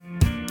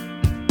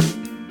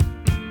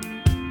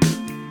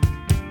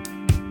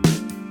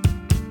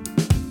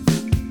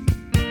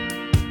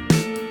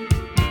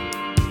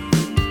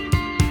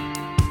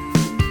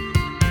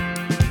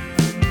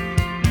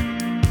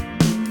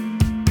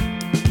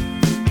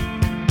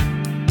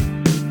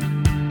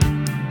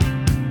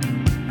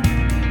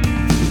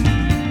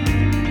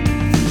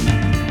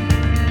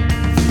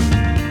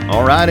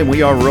All right, and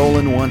we are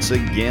rolling once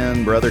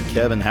again. Brother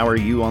Kevin, how are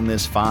you on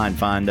this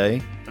fine day?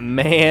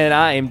 Man,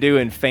 I am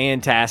doing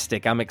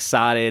fantastic. I'm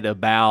excited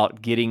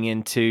about getting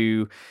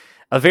into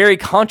a very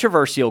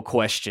controversial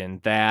question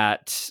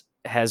that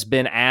has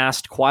been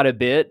asked quite a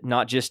bit,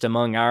 not just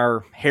among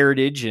our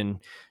heritage and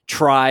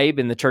tribe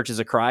in the Churches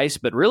of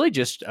Christ, but really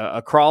just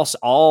across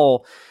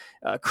all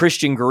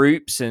Christian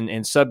groups and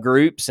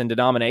subgroups and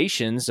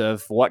denominations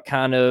of what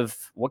kind of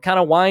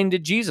wine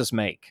did Jesus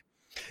make?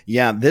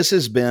 Yeah, this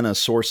has been a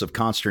source of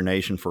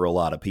consternation for a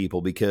lot of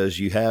people because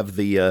you have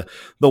the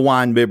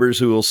wine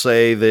bibbers who will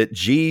say that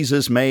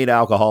Jesus made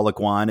alcoholic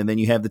wine, and then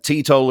you have the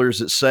teetotalers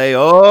that say,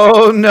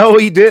 "Oh no,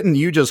 he didn't.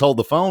 You just hold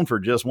the phone for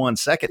just 1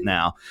 second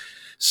now."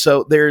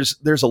 So there's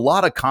a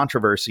lot of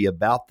controversy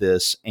about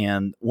this,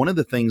 and one of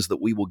the things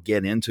that we will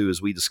get into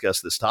as we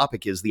discuss this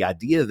topic is the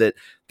idea that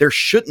there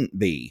shouldn't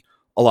be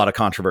a lot of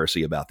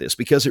controversy about this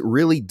because it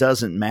really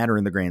doesn't matter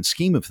in the grand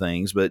scheme of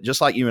things. But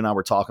just like you and I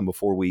were talking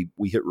before we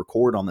hit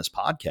record on this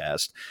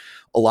podcast,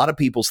 a lot of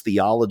people's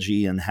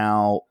theology and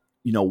how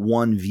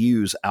one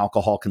views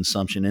alcohol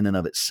consumption in and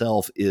of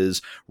itself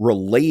is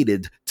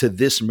related to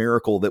this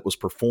miracle that was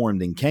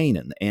performed in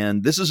Canaan.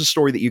 And this is a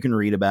story that you can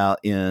read about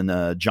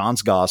in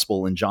John's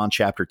Gospel in John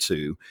chapter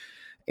 2.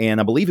 And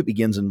I believe it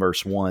begins in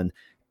verse 1.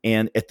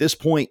 And at this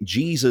point,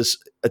 Jesus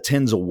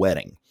attends a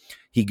wedding.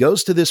 He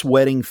goes to this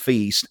wedding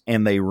feast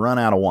and they run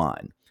out of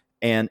wine.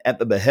 And at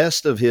the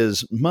behest of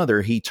his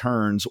mother, he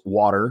turns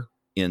water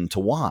into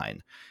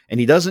wine. And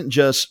he doesn't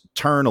just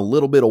turn a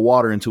little bit of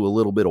water into a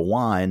little bit of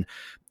wine.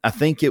 I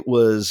think it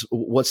was,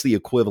 what's the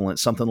equivalent?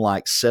 Something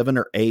like 7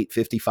 or 8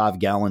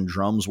 55-gallon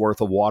drums worth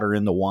of water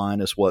into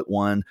wine is what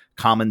one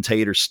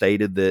commentator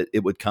stated that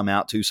it would come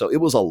out to. So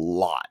it was a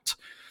lot.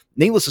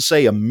 Needless to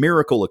say, a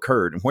miracle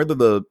occurred. And whether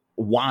the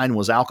wine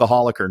was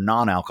alcoholic or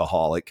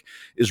non-alcoholic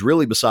is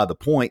really beside the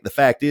point. The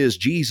fact is,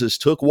 Jesus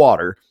took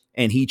water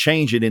and he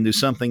changed it into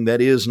something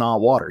that is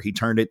not water. He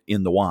turned it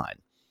into wine.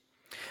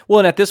 Well,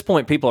 and at this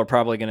point, people are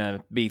probably going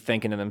to be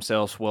thinking to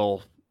themselves,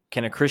 well,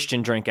 can a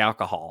Christian drink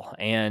alcohol?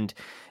 And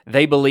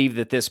they believe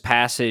that this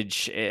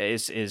passage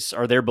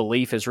or their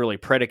belief is really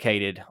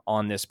predicated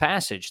on this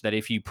passage, that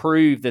if you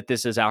prove that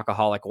this is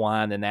alcoholic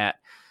wine, then that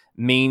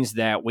means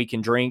that we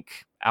can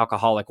drink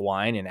alcoholic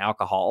wine and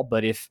alcohol.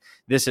 But if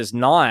this is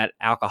not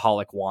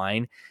alcoholic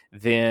wine,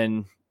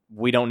 then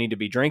we don't need to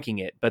be drinking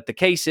it. But the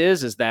case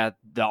is that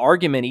the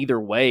argument either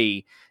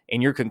way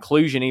and your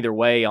conclusion either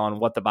way on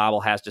what the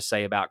Bible has to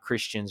say about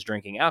Christians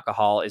drinking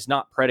alcohol is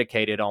not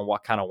predicated on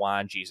what kind of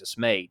wine Jesus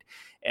made.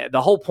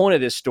 The whole point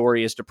of this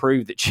story is to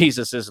prove that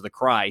Jesus is the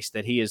Christ,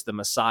 that he is the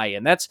Messiah.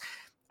 And that's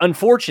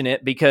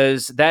unfortunate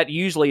because that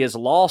usually is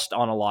lost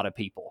on a lot of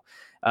people.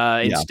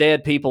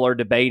 Instead, people are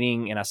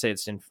debating, and I say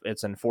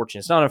it's unfortunate.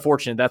 It's not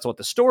unfortunate. That's what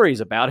the story is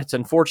about. It's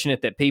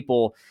unfortunate that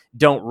people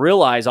don't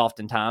realize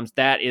oftentimes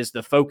that is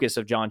the focus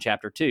of John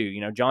chapter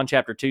 2. John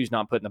chapter 2 is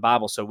not put in the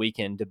Bible so we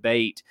can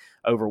debate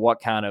over what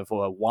kind of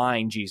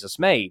wine Jesus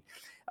made.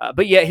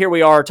 But yet here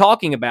we are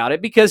talking about it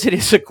because it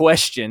is a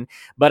question.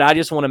 But I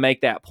just want to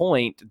make that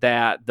point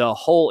that the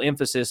whole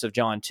emphasis of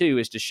John 2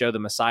 is to show the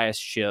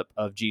messiahship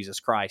of Jesus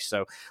Christ.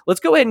 So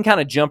let's go ahead and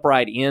kind of jump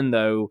right in,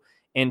 though,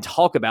 and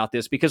talk about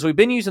this because we've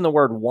been using the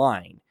word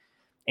wine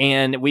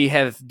and we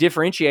have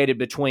differentiated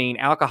between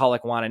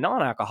alcoholic wine and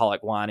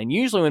non-alcoholic wine. And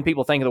usually when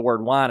people think of the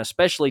word wine,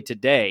 especially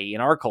today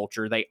in our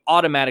culture, they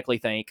automatically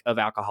think of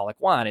alcoholic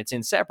wine. It's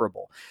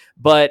inseparable.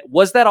 But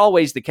was that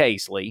always the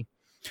case, Lee?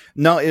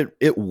 No,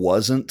 it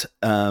wasn't.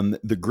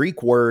 The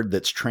Greek word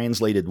that's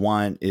translated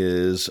wine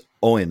is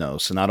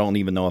oinos, and I don't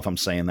even know if I'm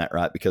saying that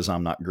right because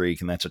I'm not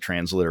Greek, and that's a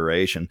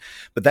transliteration.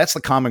 But that's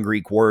the common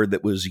Greek word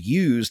that was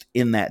used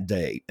in that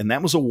day, and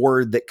that was a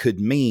word that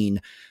could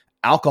mean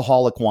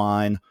alcoholic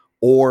wine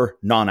or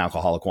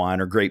non-alcoholic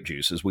wine or grape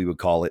juice, as we would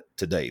call it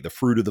today, the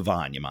fruit of the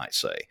vine, you might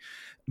say.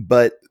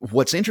 But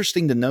what's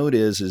interesting to note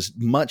is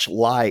much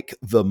like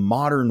the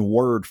modern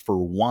word for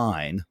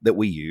wine that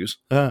we use,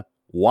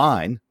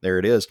 wine, there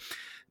it is,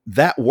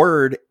 that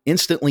word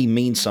instantly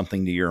means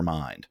something to your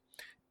mind.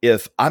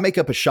 If I make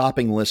up a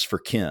shopping list for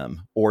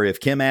Kim, or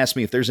if Kim asks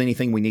me if there's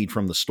anything we need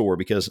from the store,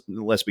 because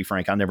let's be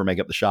frank, I never make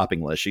up the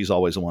shopping list. She's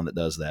always the one that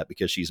does that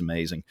because she's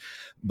amazing.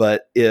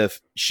 But if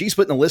she's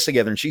putting a list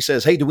together and she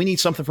says, hey, do we need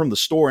something from the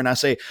store? And I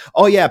say,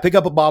 oh yeah, pick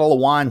up a bottle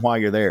of wine while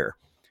you're there.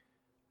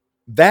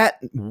 That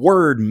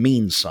word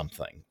means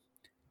something.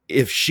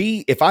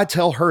 If I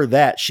tell her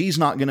that, she's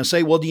not going to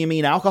say, well, do you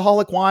mean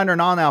alcoholic wine or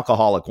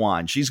non-alcoholic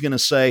wine? She's going to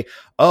say,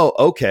 oh,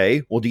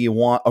 okay. Well, do you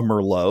want a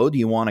Merlot? Do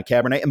you want a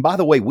Cabernet? And by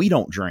the way, we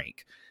don't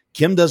drink.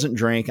 Kim doesn't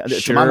drink.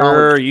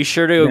 Sure, you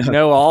sure do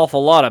know an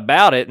awful lot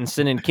about it and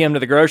sending Kim to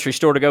the grocery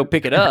store to go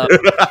pick it up.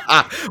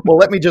 Well,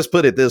 let me just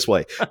put it this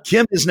way.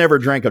 Kim has never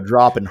drank a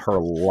drop in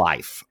her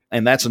life.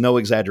 And that's no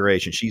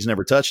exaggeration. She's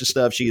never touched the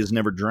stuff. She has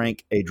never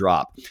drank a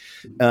drop.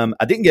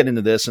 I didn't get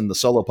into this in the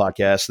solo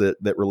podcast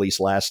that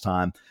released last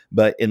time,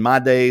 but in my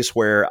days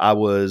where I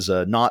was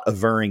not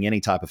averring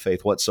any type of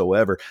faith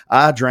whatsoever,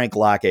 I drank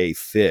like a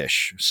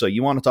fish. So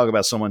you want to talk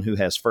about someone who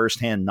has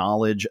firsthand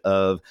knowledge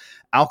of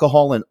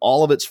alcohol in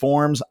all of its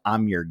forms,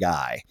 I'm your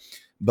guy.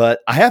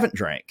 but I haven't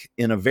drank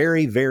in a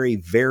very, very,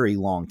 very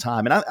long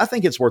time. And I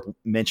think it's worth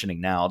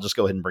mentioning now. I'll just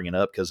go ahead and bring it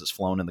up because it's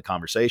flown in the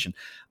conversation.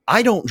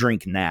 I don't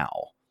drink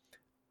now.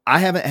 I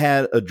haven't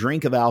had a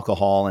drink of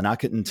alcohol, and I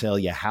couldn't tell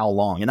you how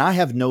long, and I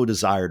have no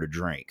desire to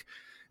drink.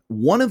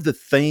 One of the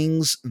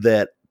things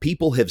that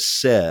people have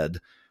said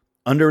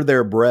under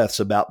their breaths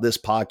about this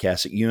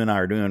podcast that you and I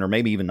are doing, or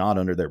maybe even not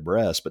under their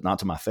breaths, but not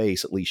to my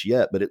face at least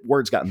yet, but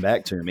word's gotten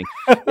back to me,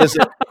 is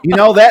that,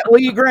 that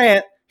Lee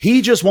Grant,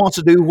 he just wants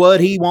to do what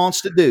he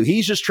wants to do.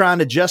 He's just trying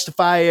to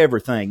justify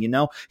everything.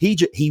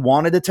 He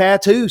wanted a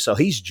tattoo, so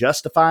he's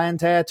justifying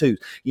tattoos.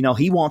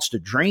 He wants to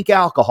drink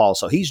alcohol,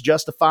 so he's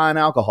justifying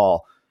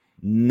alcohol.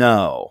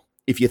 No.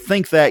 If you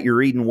think that, you're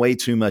reading way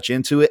too much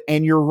into it,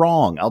 and you're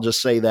wrong. I'll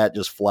just say that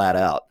just flat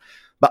out.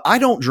 But I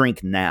don't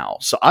drink now,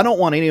 so I don't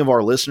want any of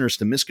our listeners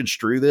to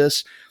misconstrue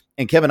this.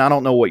 And Kevin, I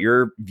don't know what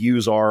your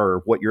views are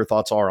or what your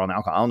thoughts are on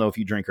alcohol. I don't know if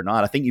you drink or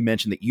not. I think you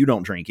mentioned that you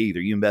don't drink either.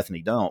 You and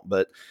Bethany don't.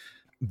 But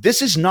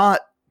this is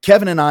not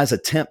Kevin and I's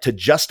attempt to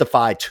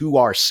justify to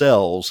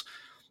ourselves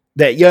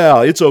that,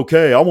 yeah, it's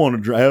okay. I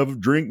want to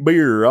drink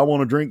beer. I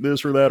want to drink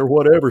this or that or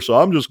whatever. So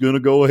I'm just going to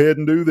go ahead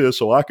and do this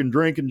so I can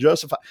drink and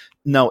justify.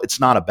 No, it's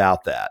not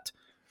about that.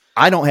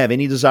 I don't have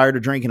any desire to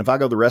drink. And if I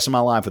go the rest of my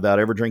life without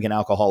ever drinking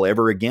alcohol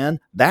ever again,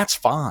 that's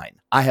fine.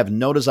 I have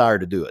no desire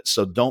to do it.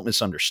 So don't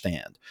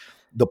misunderstand.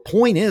 The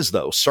point is,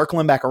 though,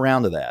 circling back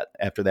around to that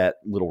after that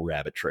little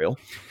rabbit trail,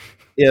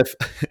 if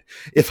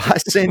I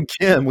send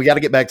Kim, we got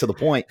to get back to the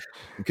point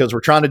because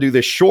we're trying to do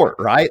this short,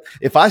 right?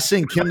 If I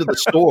send Kim to the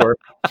store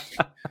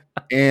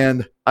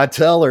and I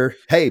tell her,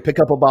 hey, pick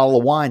up a bottle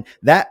of wine,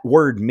 that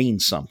word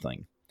means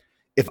something.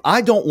 If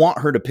I don't want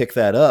her to pick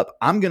that up,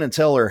 I'm going to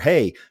tell her,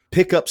 hey,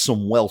 pick up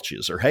some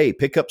Welch's, or hey,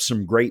 pick up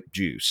some grape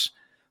juice.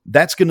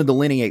 That's going to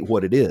delineate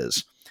what it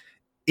is.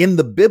 In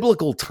the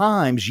biblical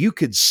times, you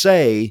could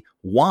say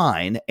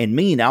wine and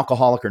mean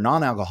alcoholic or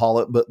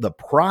non-alcoholic, but the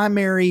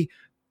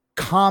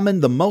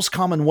most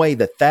common way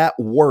that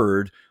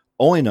word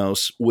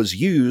oinos was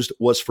used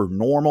was for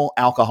normal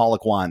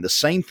alcoholic wine, the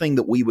same thing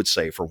that we would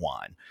say for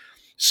wine.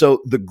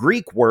 So the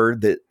Greek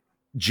word that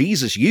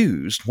Jesus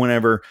used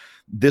whenever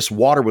this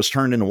water was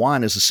turned into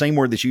wine is the same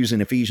word that's used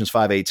in Ephesians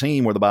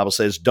 5:18, where the Bible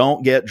says,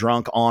 don't get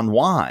drunk on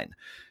wine.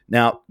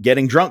 Now,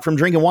 getting drunk from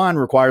drinking wine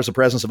requires the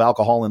presence of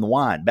alcohol in the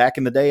wine. Back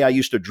in the day, I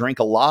used to drink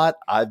a lot.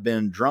 I've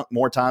been drunk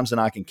more times than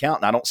I can count.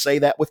 And I don't say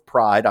that with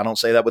pride. I don't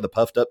say that with a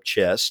puffed up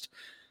chest.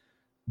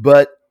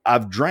 But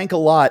I've drank a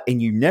lot,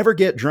 and you never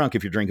get drunk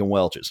if you're drinking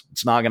Welch's.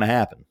 It's not going to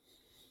happen.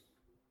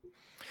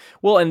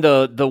 Well, and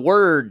the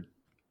word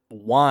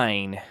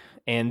wine,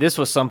 and this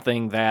was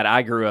something that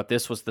I grew up,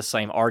 this was the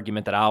same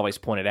argument that I always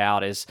pointed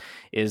out is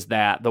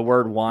that the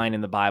word wine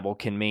in the Bible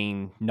can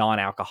mean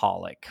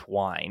non-alcoholic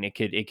wine.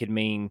 It could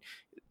mean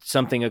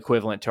something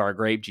equivalent to our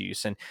grape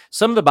juice. And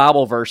some of the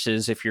Bible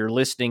verses, if you're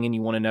listening and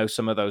you want to know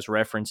some of those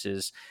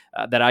references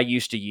that I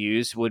used to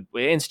use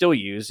and still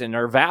use and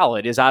are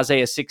valid, is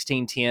Isaiah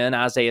 16:10,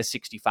 Isaiah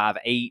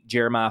 65:8,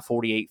 Jeremiah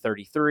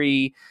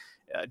 48:33,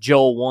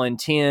 Joel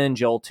 1:10,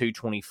 Joel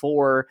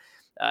 2:24.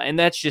 And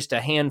that's just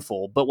a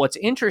handful. But what's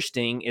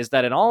interesting is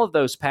that in all of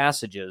those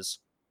passages,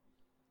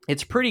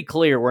 it's pretty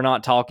clear we're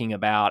not talking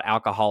about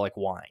alcoholic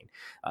wine.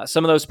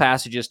 Some of those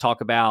passages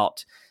talk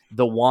about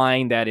the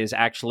wine that is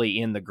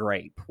actually in the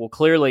grape. Well,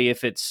 clearly,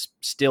 if it's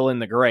still in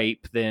the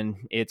grape, then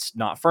it's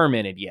not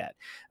fermented yet.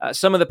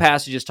 Some of the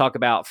passages talk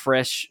about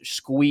fresh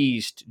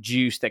squeezed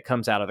juice that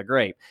comes out of the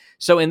grape.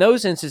 So in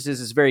those instances,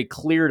 it's very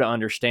clear to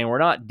understand we're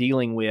not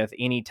dealing with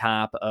any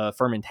type of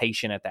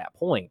fermentation at that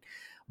point.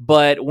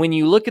 But when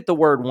you look at the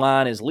word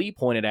wine, as Lee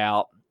pointed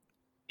out,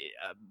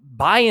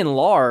 by and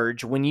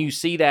large, when you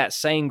see that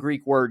same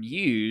Greek word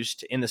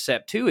used in the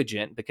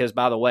Septuagint, because,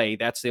 by the way,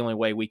 that's the only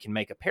way we can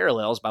make a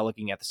parallel is by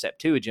looking at the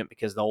Septuagint,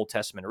 because the Old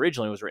Testament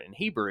originally was written in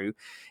Hebrew.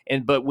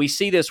 But we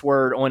see this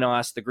word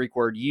oinos, the Greek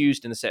word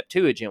used in the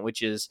Septuagint,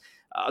 which is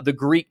the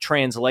Greek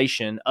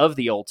translation of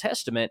the Old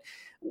Testament.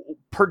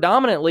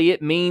 Predominantly,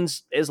 it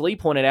means, as Lee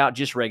pointed out,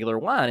 just regular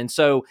wine. And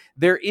so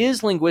there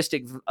is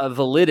linguistic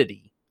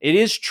validity. It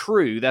is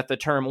true that the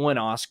term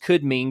oinos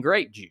could mean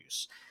grape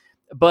juice,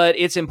 but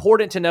it's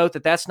important to note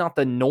that that's not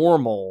the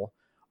normal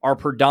or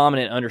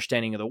predominant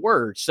understanding of the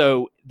word.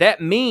 So that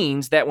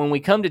means that when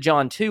we come to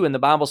John 2 and the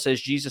Bible says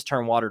Jesus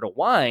turned water to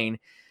wine,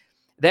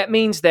 that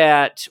means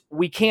that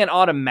we can't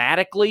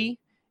automatically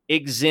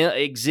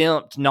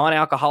exempt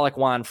non-alcoholic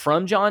wine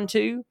from John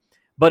 2,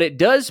 but it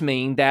does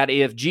mean that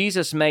if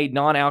Jesus made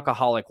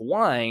non-alcoholic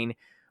wine,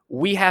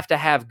 we have to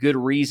have good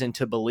reason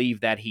to believe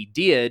that he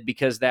did,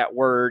 because that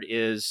word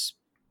is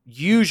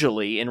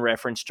usually in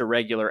reference to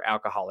regular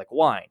alcoholic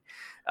wine.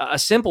 A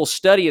simple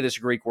study of this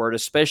Greek word,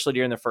 especially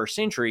during the first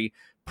century,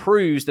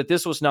 proves that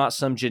this was not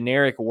some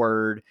generic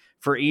word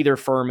for either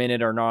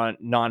fermented or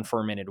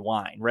non-fermented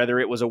wine. Rather,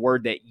 it was a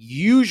word that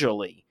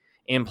usually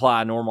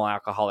implied normal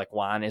alcoholic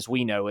wine as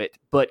we know it,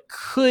 but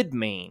could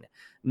mean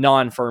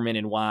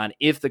non-fermented wine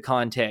if the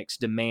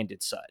context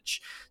demanded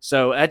such.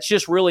 So that's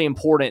just really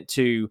important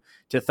to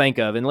think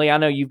of. And Lee, I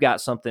know you've got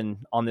something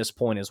on this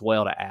point as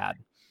well to add.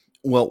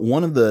 Well,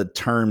 one of the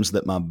terms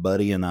that my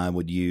buddy and I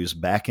would use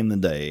back in the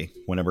day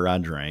whenever I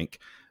drank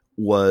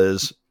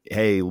was,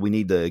 hey, we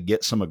need to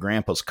get some of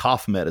Grandpa's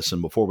cough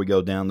medicine before we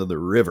go down to the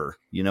river.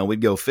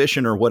 We'd go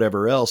fishing or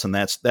whatever else, and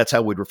that's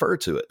how we'd refer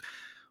to it.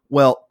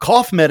 Well,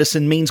 cough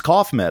medicine means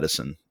cough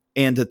medicine.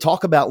 And to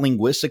talk about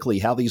linguistically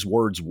how these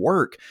words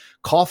work,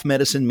 cough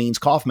medicine means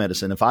cough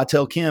medicine. If I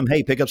tell Kim,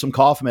 hey, pick up some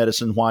cough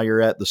medicine while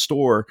you're at the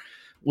store,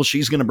 well,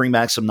 she's going to bring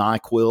back some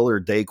NyQuil or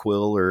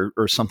Dayquil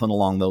or something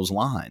along those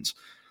lines.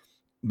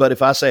 But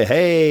if I say,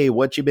 hey,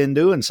 what you been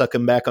doing?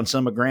 Sucking back on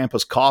some of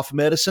Grandpa's cough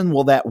medicine?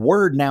 Well, that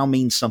word now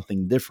means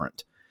something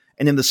different.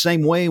 And in the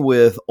same way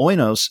with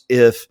oinos,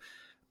 if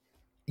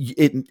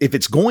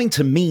it's going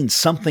to mean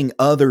something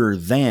other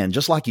than,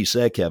 just like you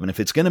said, Kevin,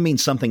 if it's going to mean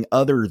something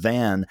other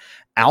than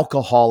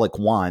alcoholic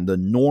wine, the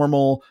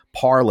normal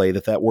parlay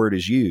that word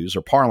is used,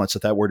 or parlance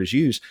that word is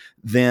used,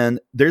 then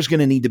there's going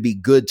to need to be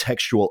good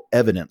textual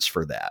evidence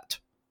for that.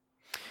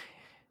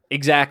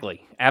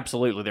 Exactly.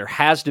 Absolutely. There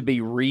has to be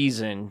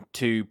reason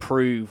to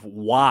prove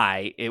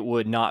why it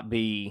would not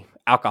be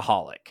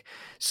alcoholic.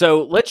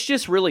 So let's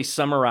just really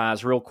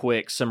summarize real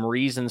quick some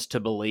reasons to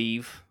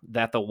believe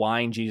that the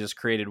wine Jesus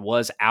created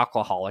was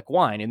alcoholic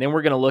wine. And then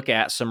we're going to look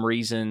at some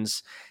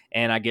reasons,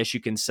 and I guess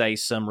you can say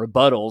some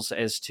rebuttals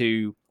as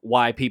to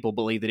why people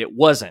believe that it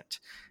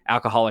wasn't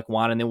alcoholic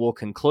wine. And then we'll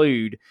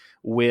conclude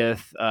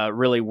with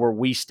really where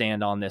we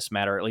stand on this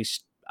matter, at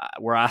least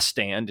where I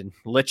stand, and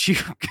let you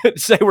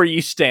say where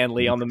you stand,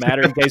 Lee, on the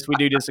matter in case we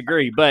do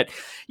disagree. But,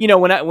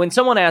 when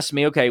someone asks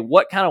me, okay,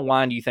 what kind of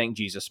wine do you think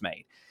Jesus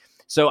made?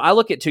 So I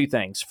look at two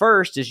things.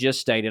 First, as just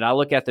stated, I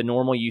look at the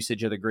normal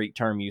usage of the Greek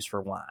term used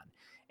for wine.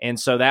 And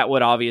so that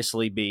would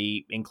obviously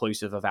be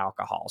inclusive of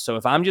alcohol. So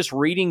if I'm just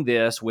reading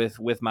this with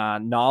my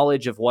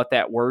knowledge of what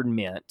that word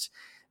meant,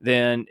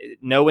 then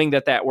knowing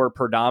that word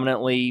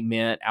predominantly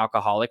meant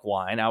alcoholic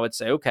wine, I would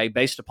say, okay,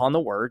 based upon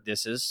the word,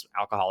 this is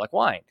alcoholic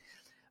wine.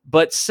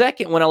 But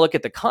second, when I look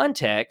at the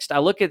context, I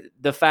look at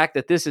the fact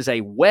that this is a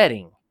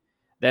wedding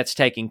that's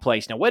taking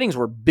place. Now, weddings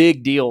were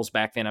big deals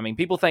back then. I mean,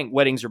 people think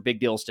weddings are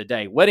big deals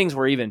today. Weddings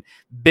were even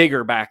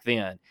bigger back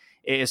then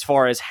as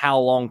far as how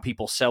long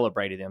people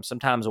celebrated them,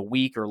 sometimes a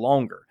week or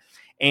longer.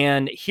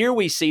 And here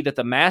we see that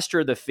the master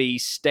of the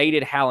feast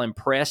stated how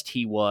impressed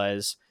he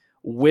was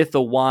with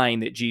the wine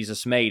that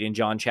Jesus made in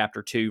John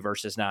chapter 2,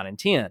 verses 9 and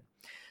 10.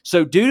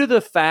 So due to the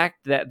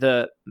fact that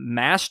the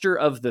master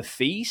of the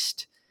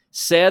feast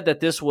said that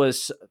this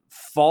was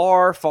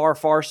far, far,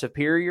 far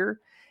superior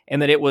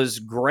and that it was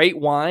great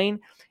wine,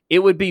 it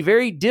would be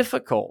very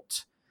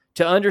difficult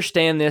to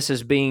understand this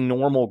as being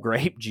normal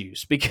grape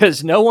juice,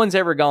 because no one's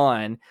ever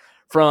gone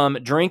from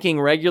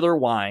drinking regular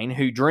wine,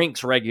 who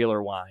drinks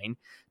regular wine,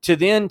 to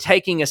then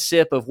taking a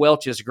sip of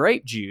Welch's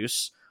grape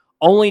juice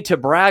only to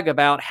brag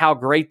about how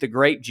great the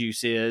grape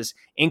juice is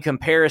in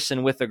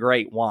comparison with the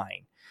great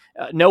wine.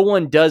 No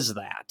one does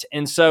that.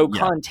 And so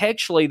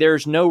contextually,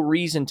 there's no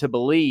reason to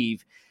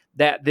believe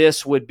that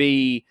this would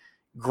be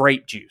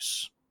grape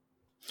juice.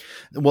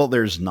 Well,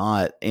 there's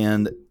not.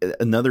 And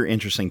another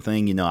interesting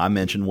thing, I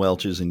mentioned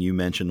Welch's and you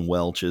mentioned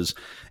Welch's.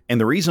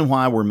 And the reason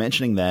why we're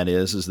mentioning that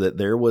is that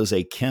there was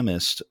a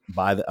chemist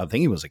I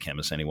think he was a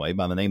chemist anyway,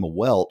 by the name of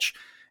Welch.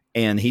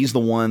 And he's the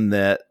one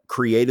that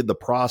created the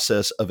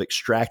process of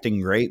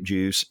extracting grape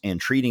juice and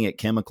treating it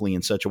chemically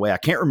in such a way. I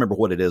can't remember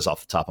what it is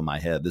off the top of my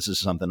head. This is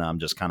something I'm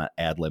just kind of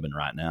ad-libbing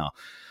right now.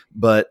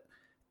 But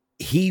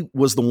he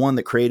was the one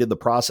that created the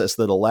process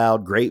that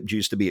allowed grape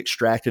juice to be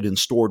extracted and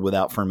stored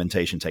without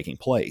fermentation taking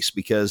place.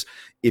 Because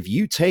if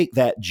you take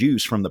that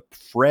juice from the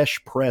fresh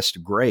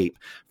pressed grape,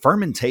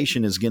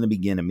 fermentation is going to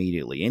begin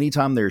immediately.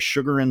 Anytime there's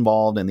sugar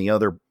involved and the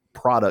other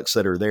products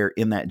that are there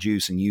in that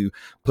juice, and you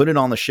put it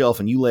on the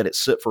shelf and you let it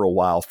sit for a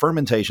while,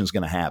 fermentation is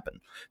going to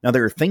happen. Now,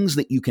 there are things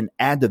that you can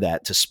add to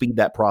that to speed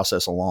that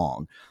process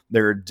along.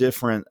 There are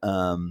different,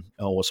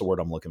 what's the word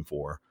I'm looking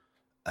for?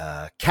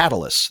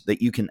 Catalysts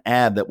that you can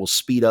add that will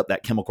speed up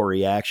that chemical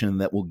reaction,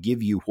 that will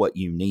give you what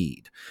you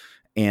need.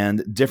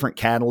 And different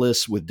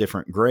catalysts with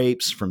different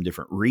grapes from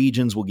different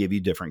regions will give you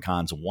different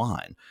kinds of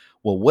wine.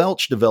 Well,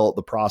 Welch developed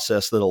the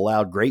process that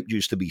allowed grape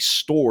juice to be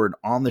stored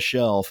on the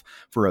shelf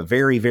for a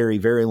very, very,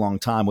 very long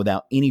time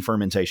without any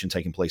fermentation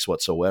taking place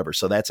whatsoever.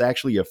 So that's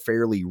actually a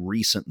fairly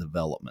recent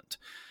development.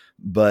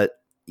 But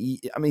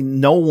I mean,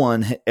 no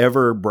one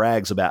ever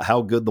brags about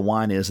how good the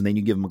wine is, and then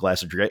you give them a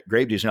glass of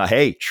grape juice, and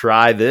hey,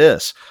 try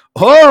this.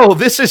 Oh,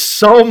 this is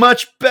so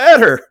much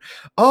better.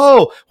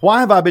 Oh,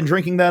 why have I been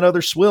drinking that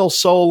other swill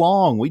so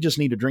long? We just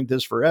need to drink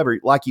this forever.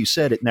 Like you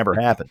said, it never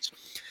happens.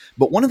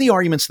 But one of the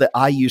arguments that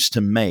I used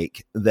to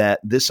make,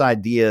 that this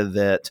idea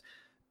that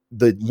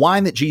the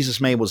wine that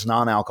Jesus made was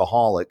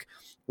non-alcoholic,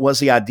 was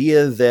the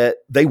idea that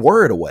they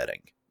were at a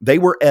wedding. They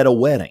were at a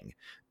wedding.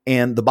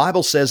 And the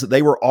Bible says that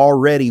they were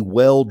already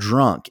well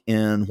drunk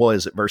in,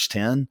 verse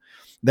 10?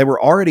 They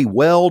were already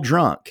well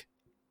drunk.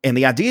 And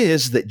the idea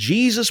is that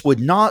Jesus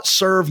would not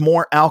serve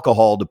more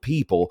alcohol to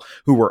people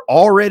who were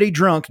already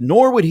drunk,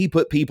 nor would he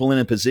put people in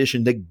a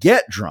position to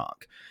get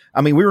drunk.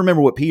 I mean, we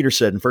remember what Peter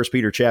said in 1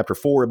 Peter chapter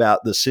 4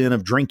 about the sin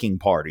of drinking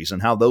parties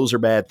and how those are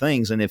bad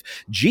things. And if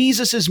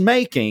Jesus is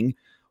making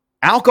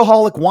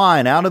alcoholic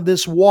wine out of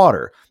this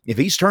water, if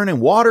he's turning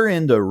water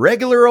into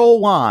regular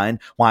old wine,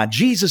 why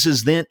Jesus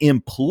is then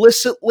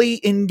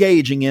implicitly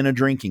engaging in a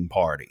drinking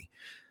party.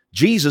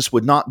 Jesus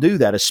would not do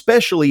that,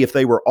 especially if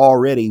they were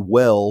already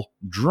well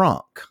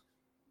drunk.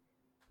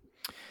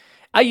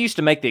 I used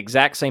to make the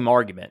exact same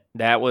argument.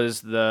 That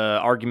was the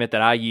argument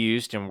that I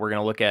used, and we're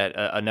going to look at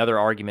another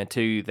argument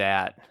too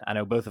that I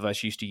know both of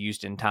us used to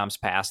use in times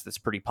past that's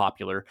pretty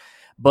popular.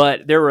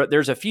 But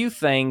there's a few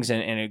things,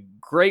 and a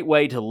great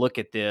way to look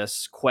at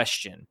this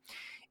question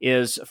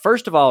is,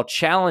 first of all,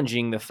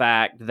 challenging the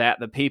fact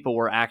that the people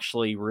were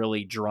actually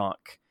really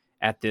drunk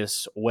at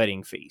this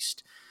wedding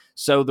feast.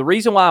 So the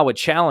reason why I would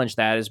challenge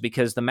that is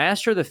because the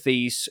master of the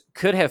feast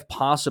could have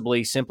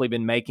possibly simply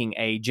been making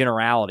a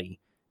generality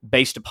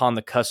based upon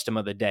the custom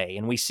of the day.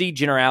 And we see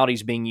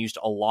generalities being used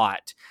a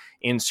lot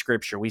in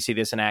Scripture. We see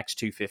this in Acts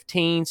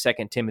 2:15,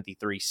 2 Timothy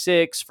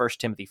 3:6, 1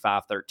 Timothy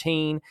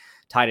 5:13,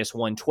 Titus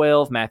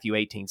 1:12, Matthew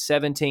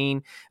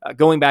 18:17.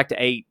 Going back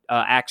to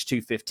Acts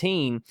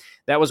 2:15,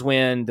 that was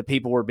when the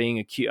people were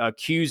being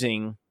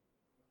accusing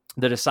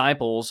the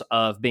disciples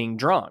of being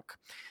drunk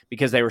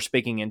because they were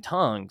speaking in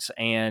tongues.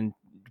 And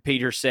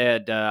Peter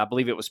said, I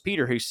believe it was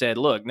Peter who said,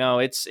 look, no,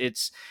 it's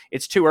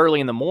too early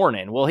in the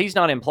morning. Well, he's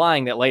not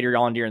implying that later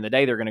on during the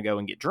day they're going to go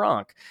and get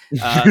drunk.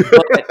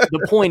 But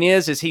the point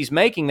is he's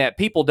making that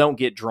people don't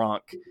get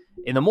drunk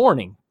in the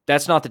morning.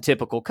 That's not the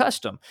typical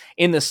custom.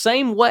 In the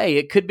same way,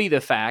 it could be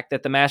the fact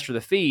that the master of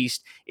the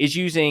feast is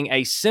using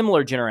a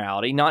similar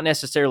generality, not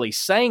necessarily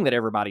saying that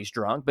everybody's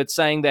drunk, but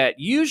saying that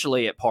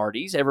usually at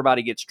parties,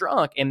 everybody gets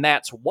drunk, and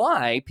that's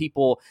why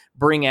people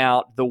bring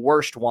out the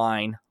worst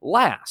wine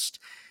last.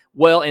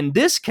 Well, in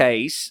this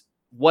case,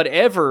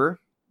 whatever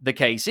the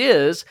case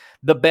is,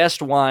 the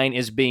best wine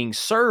is being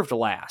served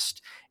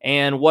last.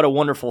 And what a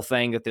wonderful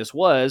thing that this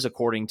was,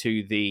 according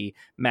to the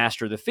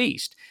master of the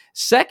feast.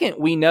 Second,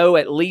 we know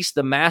at least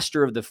the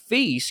master of the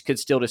feast could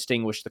still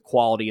distinguish the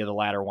quality of the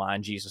latter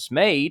wine Jesus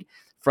made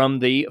from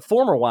the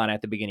former wine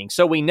at the beginning.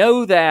 So we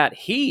know that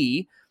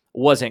he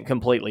wasn't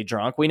completely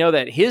drunk. We know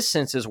that his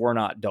senses were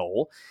not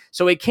dull.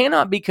 So it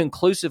cannot be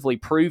conclusively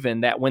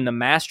proven that when the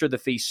master of the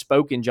feast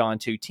spoke in John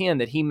 2:10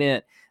 that he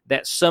meant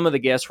that some of the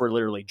guests were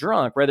literally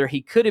drunk. Rather,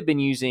 he could have been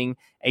using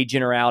a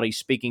generality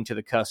speaking to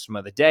the custom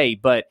of the day.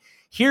 But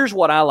here's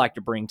what I like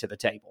to bring to the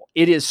table.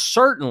 It is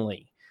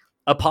certainly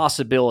a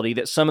possibility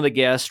that some of the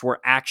guests were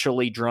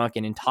actually drunk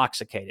and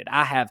intoxicated.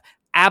 I have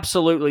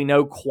absolutely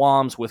no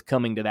qualms with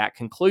coming to that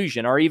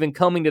conclusion, or even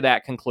coming to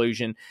that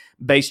conclusion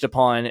based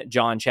upon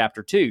John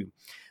chapter 2.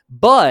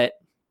 But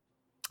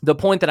the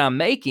point that I'm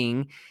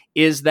making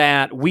is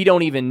that we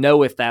don't even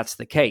know if that's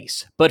the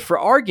case. But for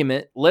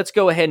argument, let's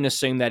go ahead and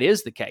assume that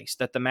is the case,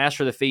 that the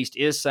master of the feast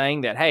is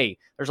saying that, hey,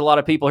 there's a lot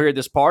of people here at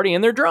this party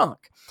and they're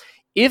drunk.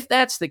 If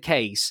that's the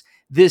case,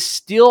 this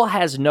still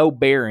has no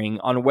bearing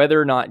on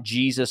whether or not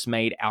Jesus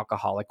made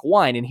alcoholic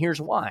wine. And here's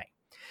why.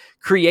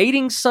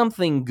 Creating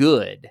something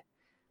good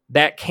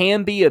that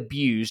can be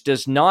abused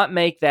does not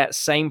make that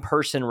same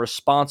person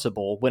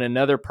responsible when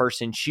another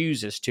person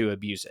chooses to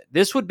abuse it.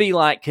 This would be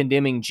like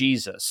condemning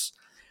Jesus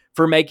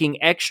for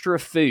making extra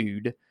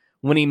food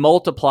when he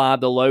multiplied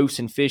the loaves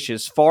and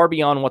fishes far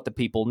beyond what the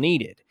people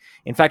needed.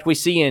 In fact, we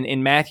see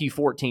in Matthew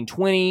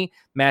 14:20,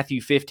 Matthew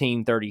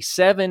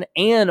 15:37,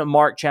 and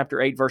Mark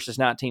chapter 8, verses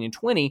 19 and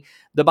 20,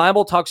 the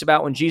Bible talks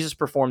about when Jesus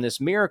performed this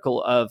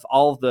miracle of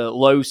all the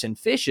loaves and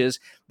fishes,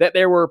 that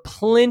there were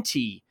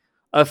plenty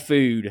of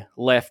food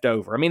left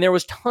over. I mean, there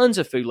was tons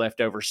of food left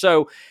over.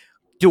 So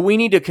do we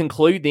need to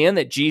conclude then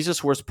that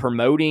Jesus was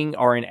promoting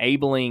or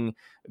enabling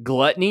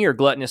gluttony or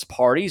gluttonous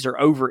parties or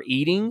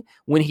overeating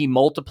when he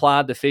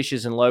multiplied the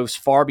fishes and loaves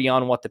far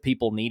beyond what the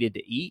people needed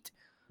to eat?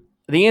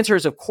 The answer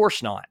is, of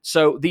course not.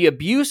 So the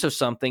abuse of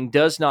something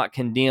does not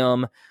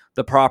condemn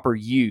the proper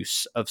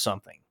use of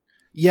something.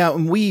 Yeah,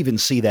 and we even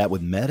see that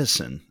with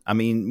medicine. I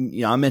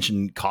mean, I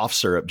mentioned cough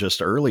syrup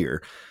just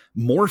earlier.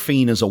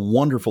 Morphine is a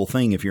wonderful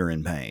thing if you're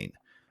in pain.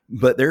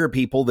 But there are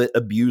people that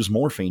abuse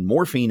morphine.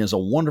 Morphine is a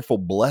wonderful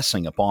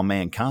blessing upon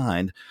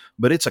mankind,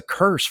 but it's a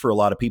curse for a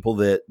lot of people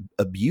that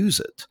abuse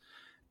it.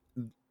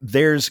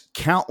 There's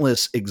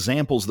countless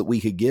examples that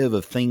we could give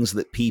of things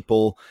that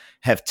people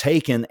have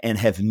taken and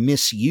have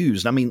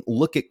misused. I mean,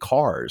 look at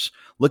cars.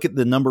 Look at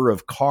the number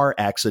of car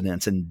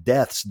accidents and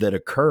deaths that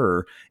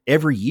occur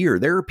every year.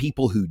 There are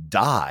people who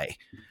die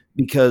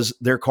because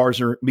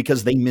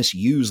because they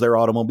misuse their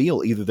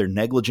automobile. Either they're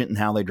negligent in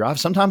how they drive.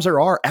 Sometimes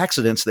there are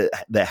accidents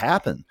that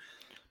happen,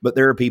 but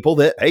there are people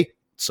that, hey,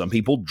 some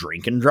people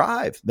drink and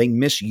drive. They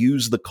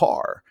misuse the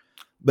car,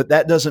 but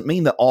that doesn't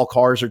mean that all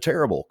cars are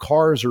terrible.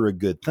 Cars are a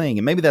good thing.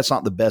 And maybe that's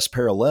not the best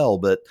parallel,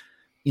 but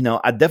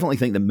I definitely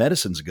think that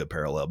medicine's a good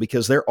parallel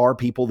because there are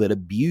people that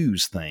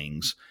abuse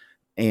things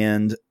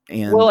and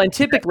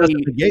typically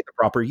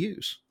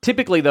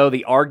Typically though,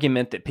 the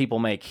argument that people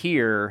make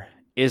here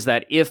is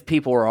that if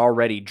people are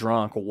already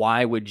drunk,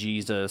 why would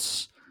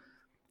Jesus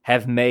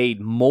have made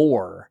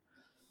more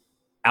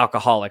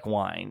alcoholic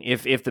wine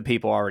if the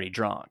people are already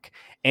drunk.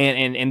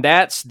 And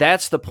that's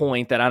the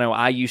point that I know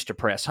I used to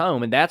press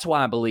home, and that's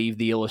why I believe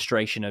the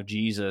illustration of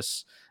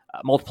Jesus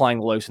multiplying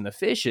the loaves and the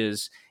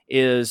fishes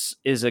is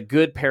a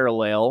good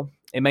parallel.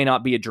 It may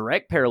not be a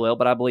direct parallel,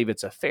 but I believe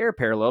it's a fair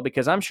parallel,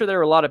 because I'm sure there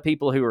are a lot of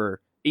people who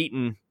are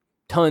eating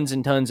tons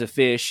and tons of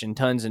fish and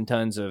tons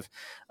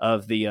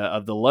of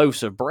the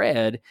loaves of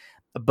bread,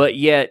 but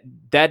yet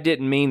that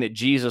didn't mean that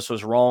Jesus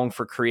was wrong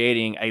for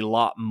creating a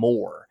lot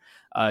more.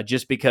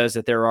 Just because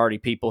that there are already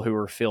people who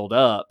are filled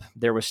up,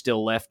 there was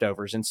still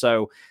leftovers. And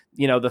so,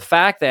 the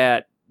fact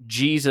that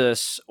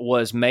Jesus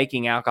was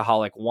making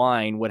alcoholic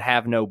wine would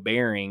have no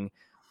bearing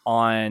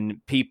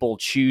on people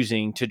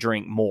choosing to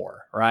drink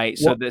more, right?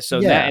 Well,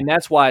 And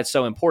that's why it's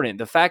so important.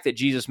 The fact that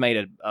Jesus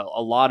made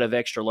a lot of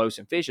extra loaves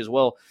and fishes,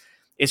 well,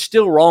 it's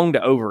still wrong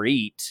to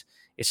overeat.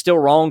 It's still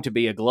wrong to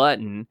be a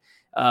glutton.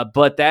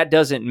 But that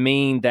doesn't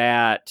mean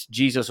that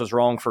Jesus was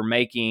wrong for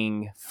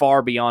making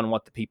far beyond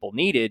what the people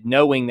needed,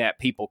 knowing that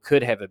people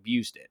could have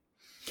abused it.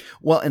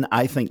 Well, and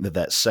I think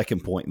that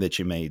second point that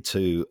you made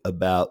too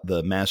about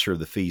the master of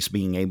the feast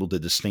being able to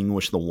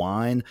distinguish the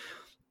wine,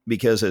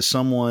 because as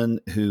someone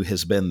who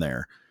has been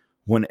there,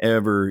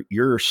 whenever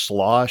you're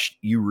sloshed,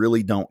 you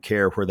really don't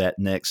care where that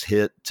next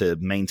hit to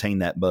maintain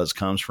that buzz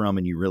comes from,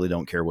 and you really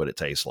don't care what it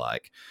tastes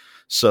like.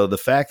 So the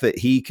fact that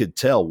he could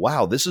tell,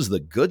 wow, this is the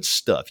good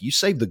stuff. You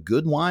saved the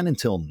good wine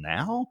until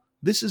now?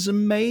 This is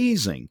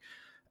amazing.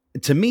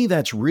 To me,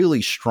 that's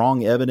really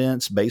strong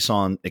evidence based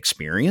on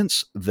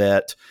experience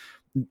that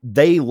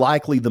they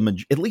likely,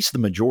 at least the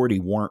majority,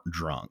 weren't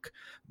drunk.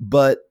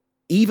 But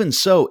even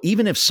so,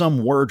 even if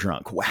some were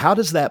drunk, how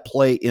does that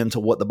play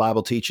into what the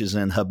Bible teaches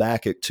in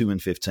Habakkuk 2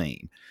 and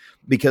 15?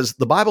 Because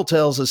the Bible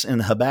tells us in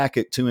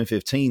Habakkuk 2 and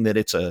 15 that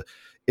it's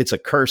a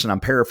curse, and I'm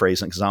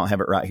paraphrasing because I don't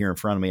have it right here in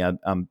front of me.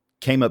 I'm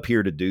came up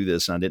here to do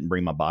this, and I didn't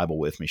bring my Bible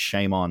with me.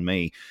 Shame on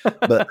me.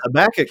 But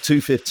Habakkuk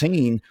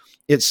 2:15,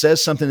 it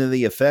says something to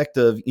the effect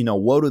of,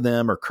 woe to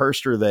them, or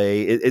cursed are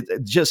they.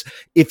 It just,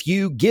 if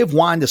you give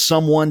wine to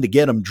someone to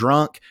get them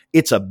drunk,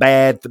 it's a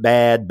bad,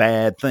 bad,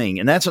 bad thing.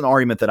 And that's an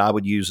argument that I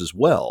would use as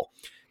well,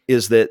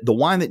 is that the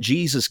wine that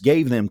Jesus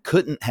gave them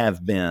couldn't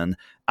have been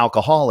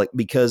alcoholic,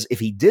 because if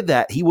he did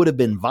that, he would have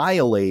been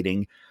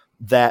violating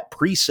that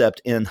precept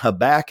in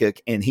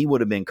Habakkuk, and he would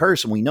have been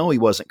cursed, and we know he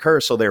wasn't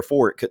cursed, so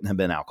therefore it couldn't have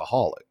been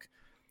alcoholic.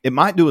 It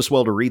might do us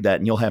well to read that,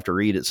 and you'll have to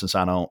read it since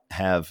I don't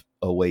have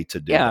a way to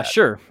do that. Yeah,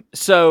 sure.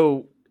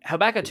 So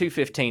Habakkuk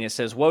 2:15, it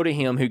says, "Woe to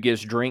him who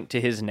gives drink to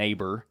his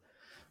neighbor,"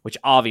 which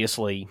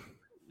obviously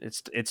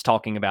it's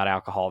talking about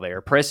alcohol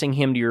there, "pressing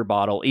him to your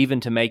bottle, even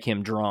to make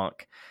him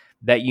drunk,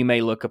 that you may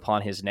look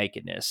upon his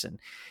nakedness." And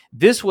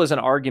this was an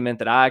argument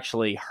that I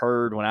actually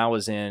heard when I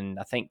was in,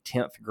 I think,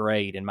 10th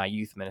grade, and my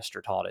youth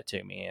minister taught it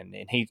to me. And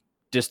he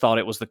just thought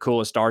it was the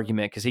coolest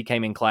argument, because he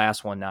came in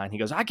class one night and he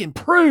goes, "I can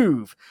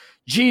prove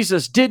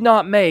Jesus did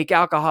not make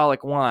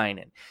alcoholic wine."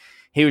 And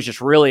he was just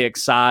really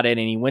excited,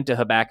 and he went to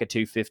Habakkuk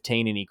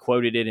 2:15 and he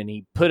quoted it, and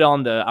he put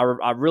on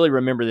I really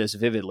remember this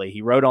vividly.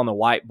 He wrote on the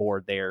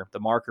whiteboard there, the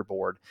marker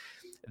board,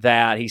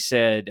 that he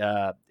said,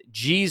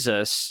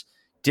 Jesus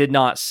did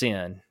not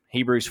sin.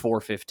 Hebrews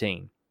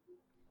 4:15.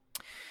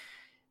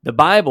 The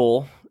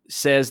Bible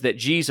says that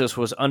Jesus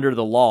was under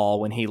the law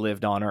when he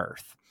lived on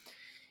earth.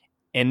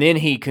 And then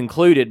he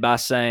concluded by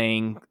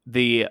saying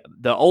the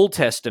Old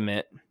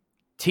Testament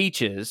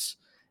teaches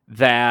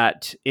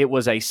that it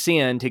was a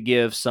sin to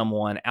give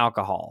someone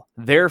alcohol.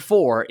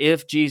 Therefore,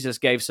 if Jesus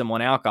gave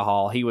someone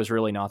alcohol, he was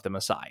really not the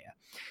Messiah.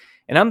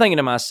 And I'm thinking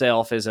to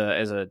myself as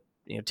a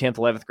 10th,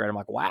 11th grade, I'm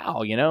like,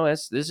 wow,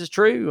 this is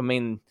true. I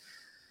mean,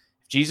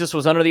 Jesus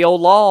was under the old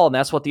law, and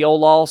that's what the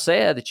old law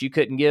said, that you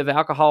couldn't give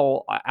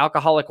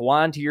alcoholic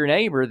wine to your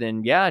neighbor,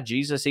 then yeah,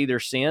 Jesus either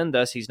sinned,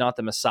 thus he's not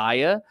the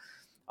Messiah,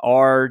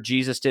 or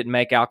Jesus didn't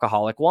make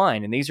alcoholic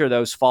wine. And these are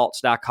those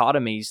false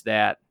dichotomies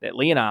that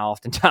Lee and I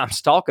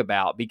oftentimes talk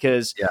about,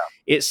 because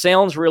it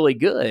sounds really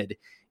good.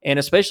 And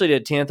especially to a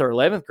 10th or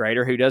 11th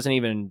grader who doesn't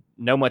even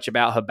know much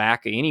about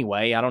Habakkuk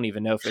anyway. I don't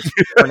even know if it's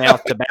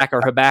pronounced Habakkuk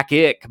or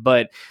Habakkuk,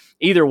 but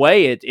either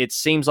way, it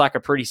seems like a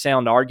pretty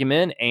sound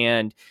argument.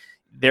 And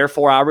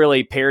therefore, I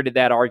really parroted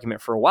that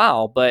argument for a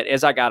while. But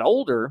as I got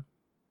older,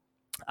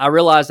 I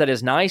realized that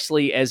as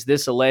nicely as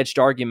this alleged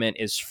argument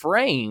is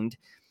framed,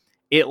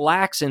 it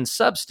lacks in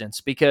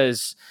substance,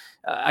 because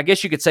I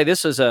guess you could say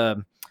this is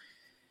a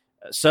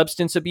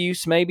substance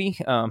abuse, maybe.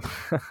 Look at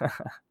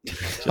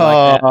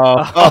man,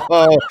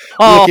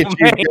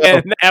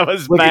 that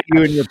was Look bad. at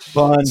you and your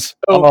puns.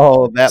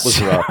 That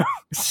was rough.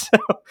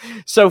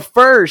 So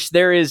first,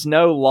 there is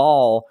no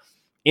law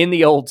in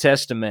the Old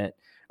Testament,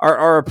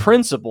 or a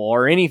principle,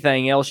 or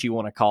anything else you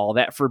want to call,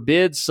 that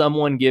forbids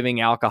someone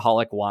giving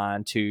alcoholic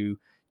wine to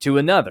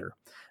another.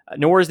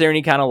 Nor is there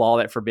any kind of law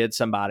that forbids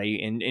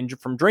somebody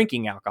from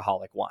drinking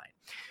alcoholic wine.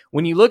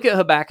 When you look at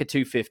Habakkuk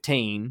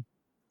 2:15,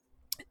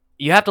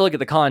 you have to look at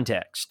the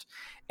context.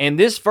 And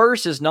this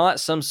verse is not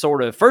some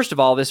sort of, first of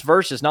all, this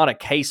verse is not a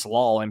case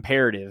law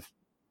imperative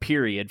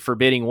period,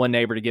 forbidding one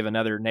neighbor to give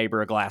another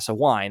neighbor a glass of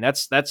wine.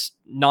 That's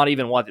not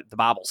even what the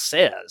Bible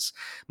says,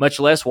 much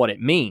less what it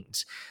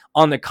means.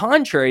 On the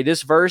contrary,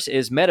 this verse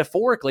is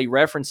metaphorically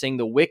referencing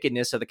the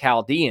wickedness of the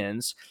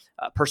Chaldeans,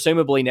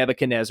 presumably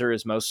Nebuchadnezzar,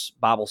 as most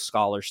Bible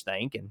scholars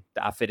think, and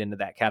I fit into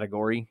that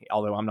category,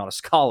 although I'm not a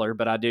scholar,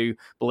 but I do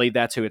believe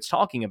that's who it's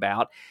talking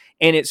about.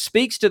 And it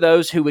speaks to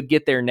those who would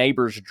get their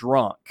neighbors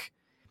drunk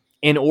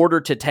in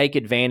order to take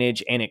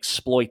advantage and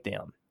exploit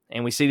them.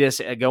 And we see this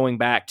going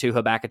back to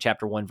Habakkuk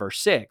chapter 1, verse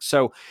 6.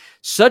 So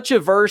such a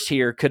verse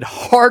here could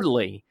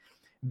hardly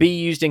be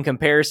used in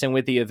comparison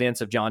with the events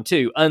of John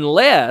 2,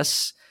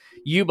 unless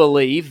you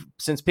believe,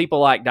 since people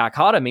like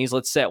dichotomies,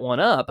 let's set one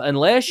up,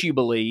 unless you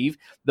believe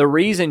the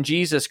reason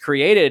Jesus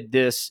created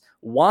this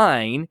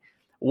wine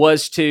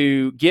was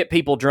to get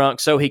people drunk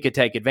so he could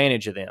take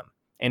advantage of them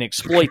and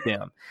exploit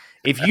them.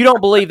 If you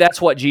don't believe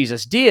that's what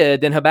Jesus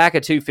did, then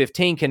Habakkuk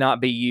 2:15 cannot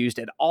be used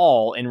at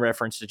all in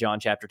reference to John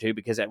chapter 2,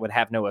 because that would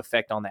have no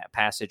effect on that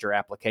passage or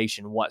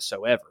application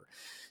whatsoever.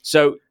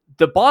 So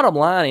the bottom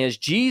line is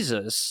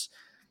Jesus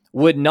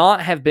would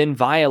not have been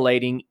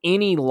violating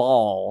any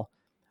law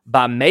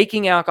by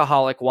making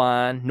alcoholic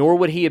wine, nor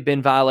would he have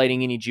been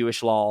violating any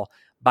Jewish law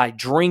by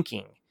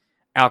drinking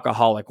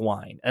alcoholic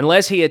wine,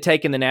 unless he had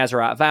taken the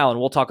Nazirite vow, and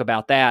we'll talk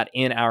about that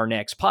in our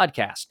next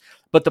podcast.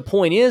 But the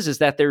point is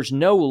that there's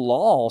no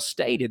law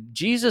stated.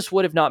 Jesus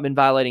would have not been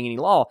violating any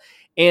law.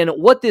 And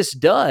what this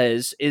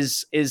does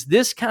is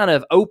this kind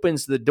of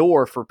opens the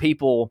door for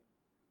people.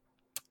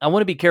 I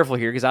want to be careful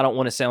here because I don't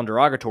want to sound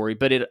derogatory,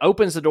 but it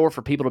opens the door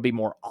for people to be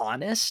more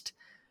honest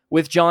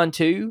with John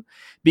 2,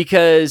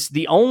 because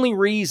the only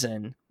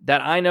reason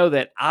that I know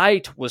that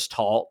I was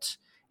taught,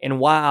 and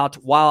while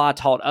I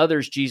taught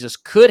others Jesus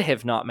could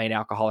have not made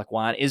alcoholic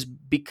wine, is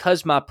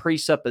because my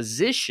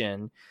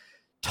presupposition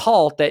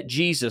taught that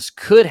Jesus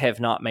could have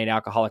not made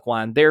alcoholic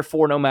wine.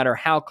 Therefore, no matter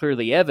how clear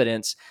the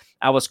evidence,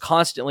 I was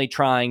constantly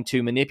trying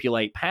to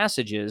manipulate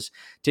passages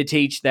to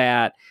teach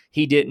that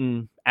he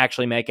didn't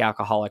actually make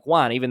alcoholic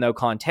wine, even though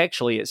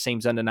contextually it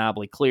seems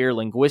undeniably clear.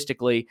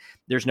 Linguistically,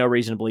 there's no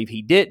reason to believe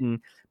he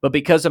didn't. But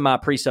because of my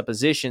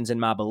presuppositions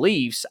and my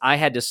beliefs, I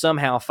had to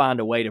somehow find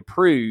a way to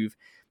prove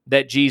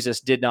that Jesus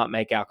did not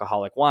make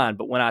alcoholic wine.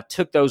 But when I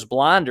took those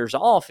blinders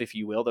off, if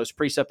you will, those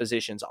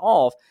presuppositions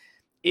off,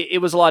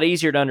 it was a lot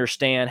easier to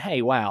understand,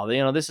 hey, wow,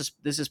 this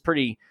is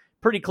pretty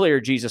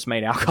clear Jesus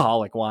made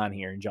alcoholic wine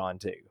here in John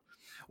 2.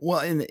 Well,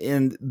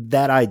 and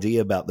that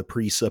idea about the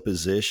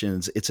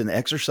presuppositions, it's an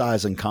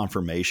exercise in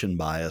confirmation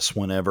bias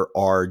whenever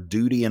our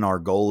duty and our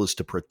goal is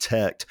to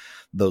protect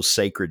those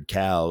sacred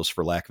cows,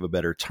 for lack of a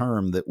better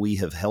term, that we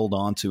have held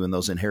on to, and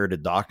those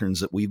inherited doctrines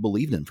that we've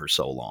believed in for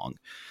so long.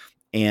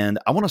 And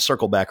I want to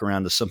circle back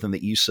around to something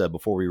that you said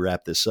before we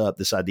wrap this up,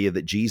 this idea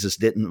that Jesus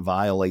didn't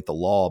violate the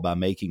law by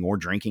making or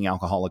drinking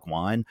alcoholic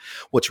wine.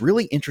 What's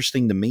really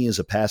interesting to me is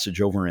a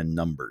passage over in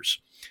Numbers.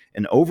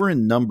 And over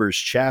in Numbers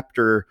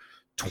chapter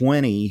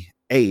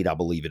 28, I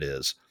believe it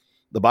is,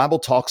 the Bible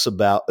talks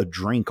about a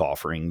drink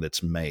offering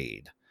that's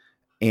made.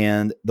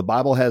 And the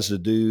Bible has to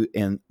do,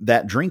 and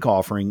that drink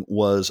offering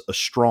was a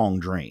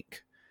strong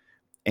drink.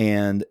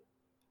 And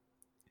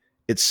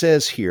it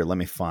says here, let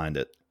me find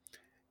it.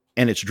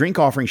 And its drink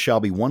offering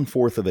shall be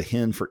 1/4 of a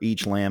hin for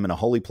each lamb. In a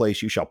holy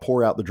place you shall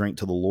pour out the drink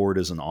to the Lord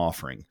as an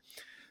offering.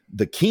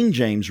 The King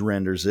James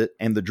renders it,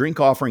 and the drink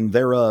offering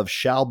thereof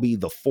shall be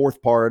the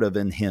 4th part of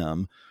an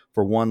hin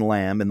for one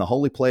lamb. In the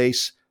holy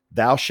place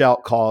thou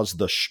shalt cause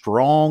the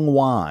strong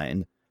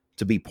wine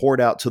to be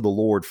poured out to the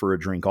Lord for a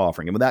drink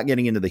offering. And without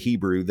getting into the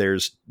Hebrew,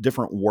 there's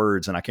different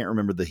words, and I can't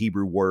remember the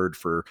Hebrew word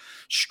for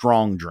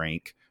strong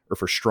drink or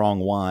for strong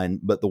wine,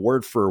 but the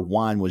word for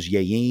wine was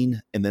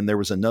yayin, and then there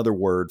was another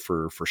word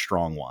for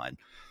strong wine.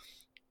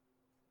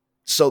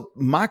 So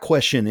my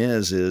question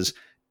is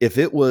if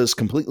it was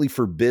completely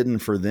forbidden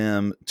for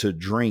them to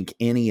drink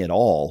any at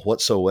all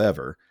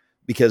whatsoever,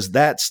 because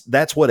that's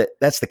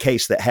the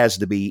case that has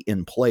to be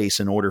in place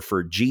in order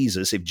for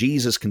Jesus. If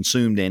Jesus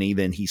consumed any,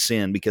 then he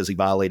sinned because he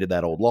violated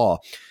that old law.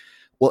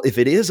 Well, if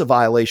it is a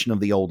violation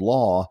of the old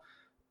law,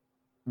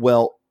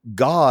 well,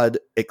 God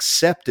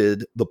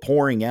accepted the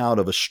pouring out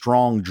of a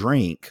strong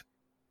drink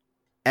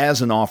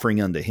as an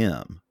offering unto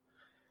him.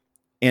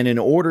 And in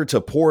order to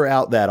pour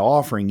out that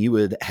offering, you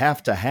would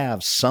have to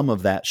have some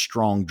of that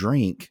strong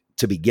drink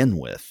to begin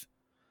with.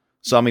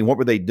 So, I mean, what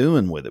were they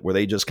doing with it? Were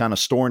they just kind of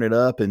storing it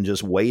up and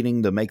just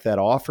waiting to make that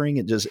offering?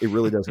 It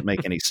really doesn't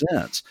make any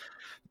sense.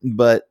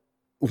 But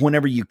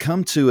whenever you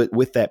come to it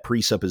with that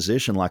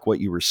presupposition, like what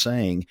you were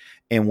saying,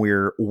 and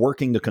we're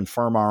working to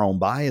confirm our own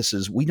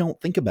biases, we don't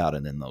think about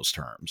it in those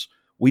terms.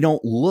 We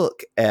don't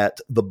look at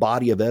the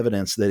body of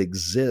evidence that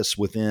exists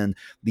within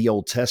the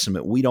Old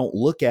Testament. We don't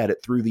look at it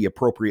through the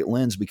appropriate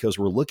lens because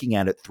we're looking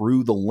at it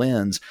through the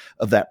lens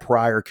of that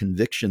prior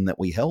conviction that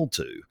we held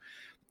to.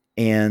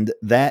 And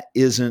that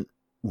isn't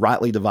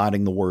rightly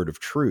dividing the word of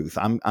truth.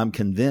 I'm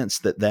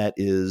convinced that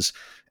is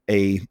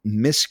a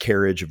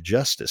miscarriage of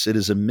justice. It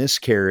is a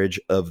miscarriage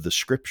of the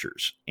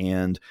scriptures,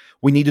 and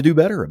we need to do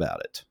better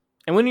about it.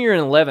 And when you're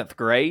in 11th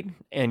grade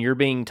and you're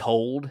being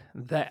told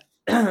that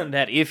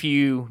that if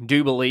you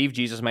do believe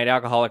Jesus made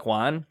alcoholic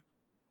wine,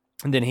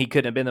 then he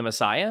couldn't have been the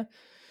Messiah.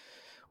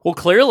 Well,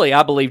 clearly,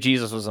 I believe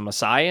Jesus was a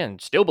Messiah and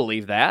still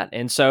believe that.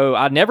 And so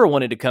I never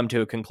wanted to come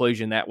to a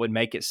conclusion that would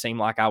make it seem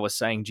like I was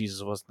saying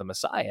Jesus was the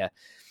Messiah.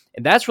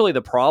 And that's really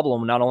the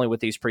problem, not only with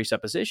these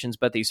presuppositions,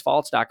 but these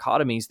false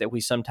dichotomies that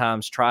we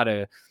sometimes try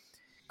to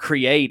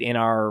create in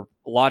our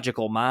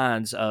logical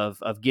minds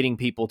of getting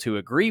people to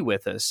agree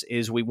with us.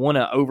 Is we want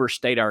to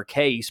overstate our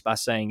case by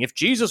saying, if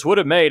Jesus would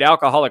have made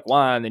alcoholic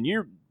wine, then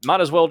you might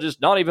as well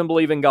just not even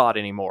believe in God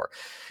anymore.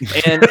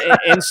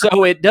 And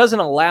so it doesn't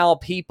allow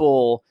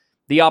people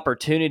the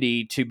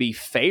opportunity to be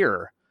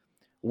fair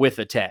with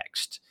the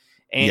text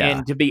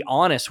and to be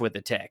honest with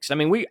the text. I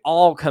mean, we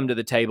all come to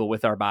the table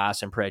with our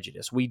bias and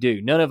prejudice. We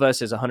do. None of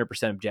us is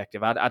 100%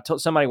 objective. I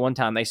told somebody one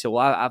time, they said,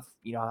 well,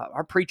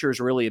 our preacher is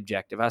really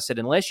objective. I said,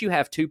 unless you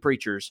have two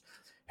preachers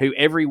who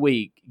every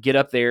week get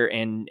up there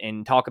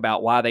and talk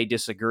about why they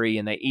disagree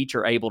and they each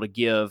are able to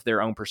give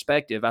their own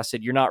perspective, I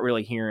said, you're not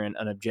really hearing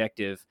an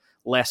objective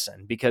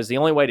lesson, because the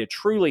only way to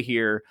truly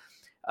hear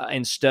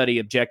and study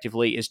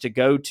objectively is to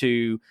go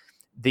to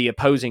the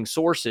opposing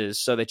sources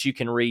so that you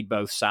can read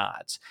both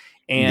sides.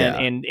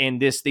 And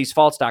these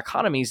false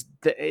dichotomies,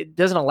 it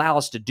doesn't allow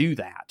us to do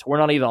that. We're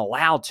not even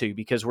allowed to,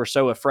 because we're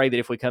so afraid that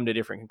if we come to a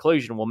different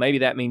conclusion, well, maybe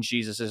that means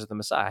Jesus is the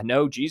Messiah.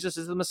 No, Jesus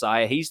is the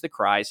Messiah. He's the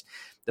Christ.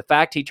 The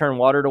fact he turned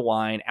water to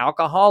wine,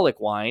 alcoholic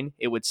wine,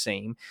 it would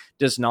seem,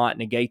 does not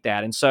negate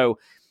that. And so,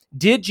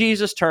 did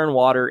Jesus turn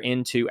water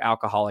into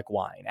alcoholic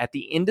wine? At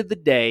the end of the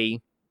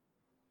day,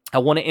 I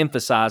want to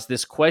emphasize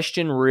this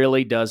question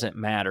really doesn't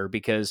matter,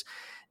 because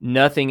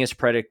nothing is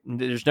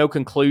there's no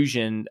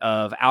conclusion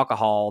of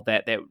alcohol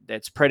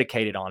that's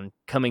predicated on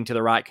coming to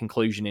the right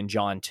conclusion in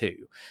John 2.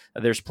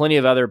 There's plenty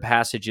of other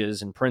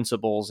passages and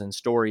principles and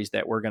stories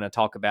that we're going to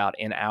talk about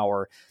in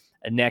our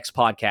next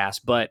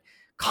podcast. But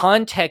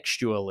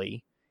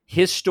contextually,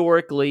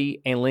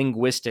 historically, and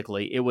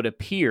linguistically, it would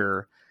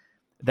appear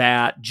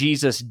that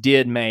Jesus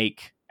did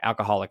make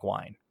alcoholic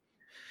wine.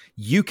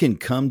 You can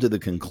come to the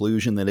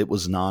conclusion that it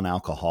was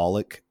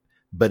non-alcoholic,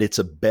 but it's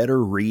a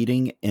better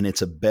reading, and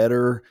it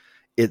better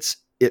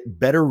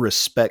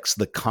respects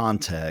the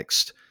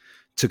context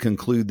to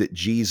conclude that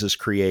Jesus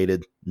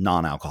created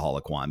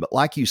non-alcoholic wine. But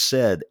like you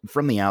said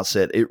from the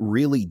outset, it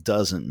really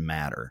doesn't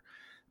matter,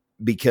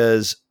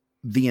 because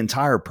the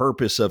entire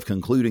purpose of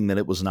concluding that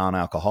it was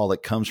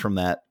non-alcoholic comes from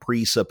that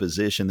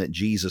presupposition that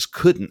Jesus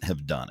couldn't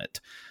have done it.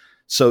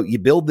 So you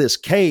build this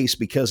case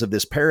because of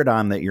this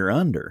paradigm that you're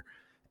under.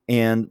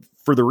 And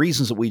for the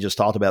reasons that we just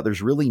talked about,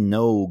 there's really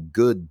no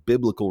good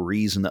biblical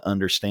reason to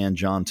understand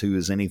John 2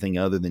 as anything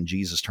other than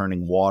Jesus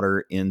turning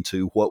water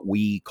into what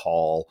we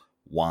call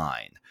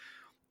wine.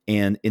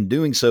 And in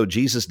doing so,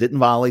 Jesus didn't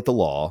violate the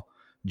law.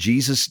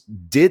 Jesus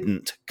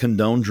didn't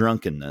condone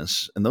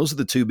drunkenness. And those are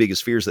the two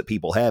biggest fears that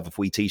people have if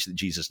we teach that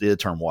Jesus did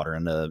turn water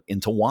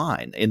into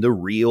wine, into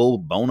real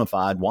bona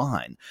fide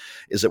wine,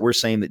 is that we're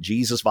saying that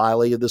Jesus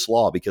violated this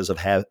law because of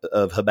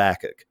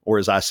Habakkuk, or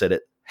as I said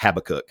it,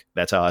 Habakkuk.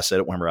 That's how I said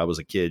it whenever I was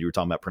a kid. You were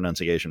talking about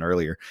pronunciation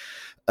earlier.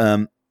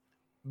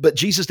 But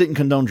Jesus didn't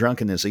condone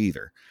drunkenness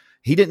either.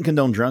 He didn't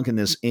condone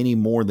drunkenness any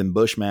more than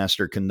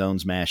Bushmaster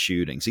condones mass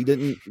shootings. He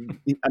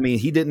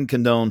didn't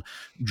condone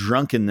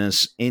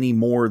drunkenness any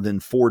more than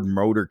Ford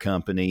Motor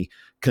Company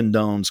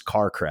condones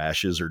car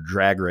crashes or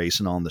drag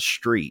racing on the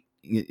street,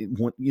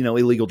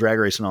 illegal drag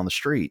racing on the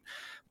street.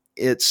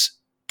 It's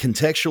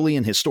contextually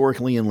and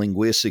historically and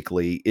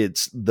linguistically,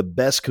 it's the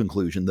best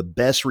conclusion, the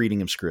best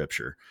reading of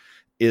Scripture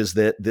is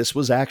that this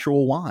was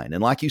actual wine.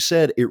 And like you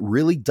said, it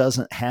really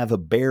doesn't have a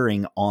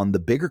bearing on the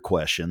bigger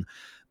question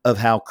of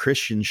how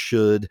Christians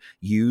should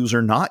use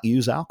or not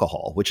use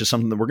alcohol, which is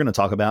something that we're going to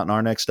talk about in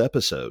our next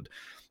episode.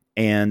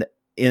 And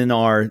in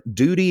our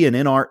duty and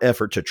in our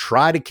effort to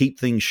try to keep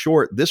things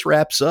short, this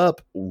wraps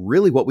up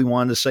really what we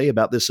wanted to say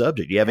about this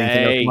subject. Do you have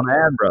anything else you want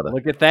to add, brother?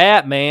 Look at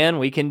that, man.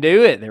 We can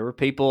do it. There were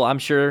people, I'm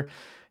sure,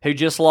 who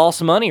just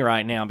lost money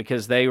right now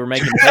because they were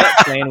making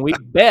bets saying, we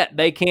bet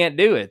they can't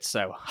do it.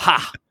 So,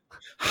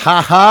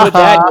 put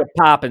that in your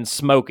pipe and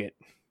smoke it.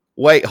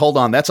 Wait, hold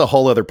on. That's a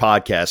whole other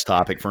podcast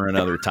topic for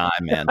another time,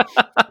 man.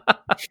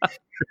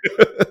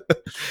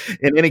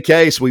 In any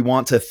case, we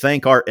want to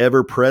thank our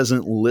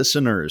ever-present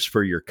listeners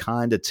for your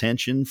kind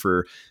attention,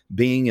 for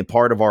being a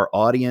part of our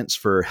audience,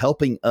 for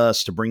helping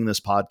us to bring this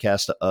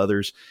podcast to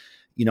others.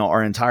 You know,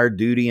 our entire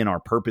duty and our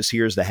purpose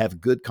here is to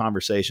have good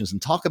conversations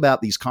and talk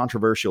about these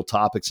controversial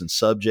topics and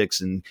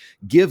subjects and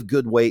give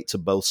good weight to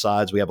both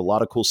sides. We have a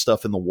lot of cool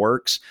stuff in the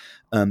works.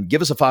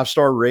 Give us a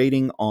 5-star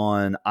rating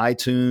on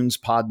iTunes,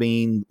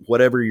 Podbean,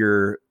 whatever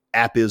your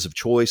app is of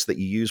choice that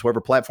you use,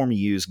 whatever platform you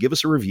use. Give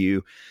us a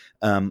review.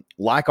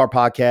 Like our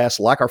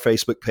podcast, like our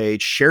Facebook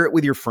page, share it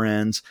with your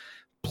friends.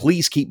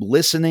 Please keep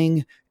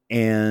listening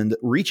and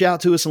reach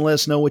out to us and let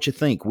us know what you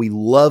think. We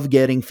love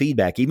getting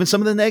feedback, even some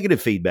of the negative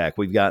feedback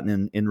we've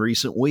gotten in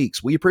recent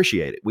weeks. We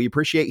appreciate it. We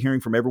appreciate hearing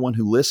from everyone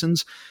who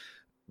listens.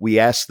 We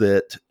ask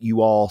that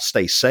you all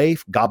stay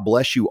safe. God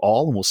bless you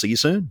all, and we'll see you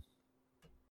soon.